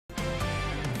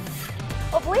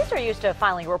Well, police are used to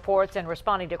filing reports and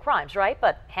responding to crimes, right?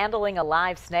 But handling a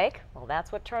live snake, well, that's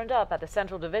what turned up at the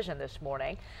Central Division this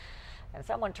morning. And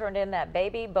someone turned in that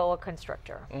baby boa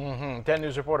constrictor. 10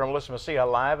 News reporter Melissa Messiah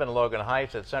live in Logan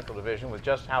Heights at Central Division with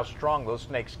just how strong those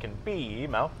snakes can be.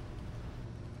 Mel?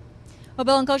 Well,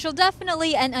 Bill and Coach,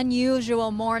 definitely an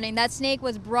unusual morning. That snake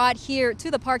was brought here to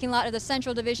the parking lot of the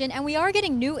Central Division, and we are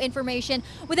getting new information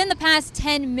within the past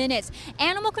 10 minutes.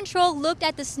 Animal control looked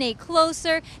at the snake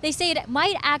closer. They say it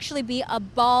might actually be a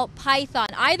ball python.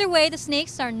 Either way, the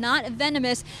snakes are not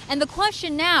venomous. And the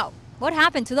question now, what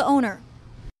happened to the owner?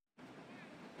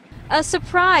 A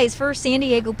surprise for San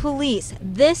Diego police.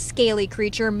 This scaly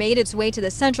creature made its way to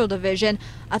the Central Division,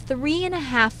 a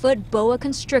 3.5-foot boa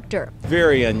constrictor.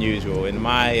 Very unusual. In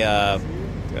my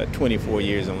 24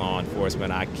 years in law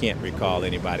enforcement, I can't recall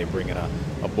anybody bringing a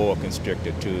boa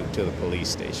constrictor to the police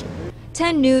station.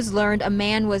 10 News learned a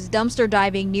man was dumpster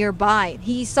diving nearby.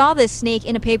 He saw this snake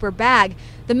in a paper bag.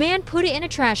 The man put it in a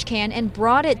trash can and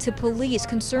brought it to police,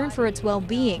 concerned for its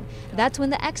well-being. That's when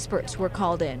the experts were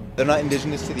called in. They're not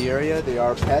indigenous to the area. They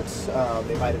are pets.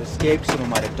 They might have escaped. Someone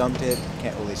might have dumped it.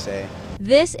 Can't really say.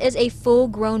 This is a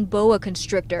full-grown boa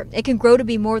constrictor. It can grow to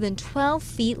be more than 12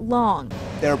 feet long.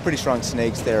 They're pretty strong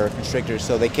snakes. They're constrictors,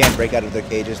 so they can break out of their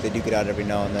cages. They do get out every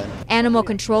now and then. Animal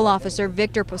control officer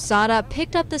Victor Posada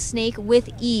picked up the snake with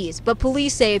ease, but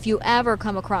police say if you ever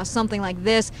come across something like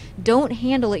this, don't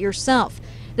handle it yourself.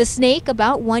 The snake,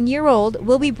 about 1 year old,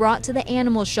 will be brought to the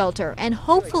animal shelter, and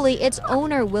hopefully its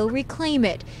owner will reclaim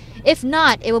it. If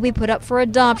not, it will be put up for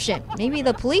adoption. Maybe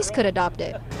the police could adopt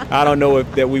it. I don't know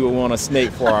if that we would want a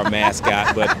snake for our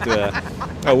mascot, but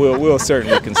we'll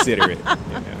certainly consider it.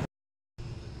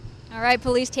 All right,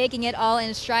 police taking it all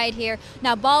in stride here.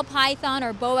 Now, ball python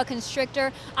or boa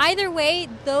constrictor, either way,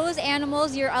 those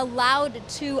animals, you're allowed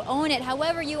to own it.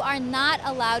 However, you are not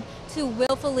allowed to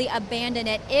willfully abandon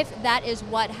it if that is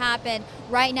what happened.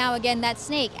 Right now, again, that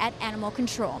snake at animal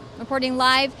control. Reporting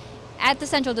live at the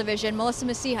Central Division, Melissa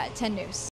Messiah, 10 News.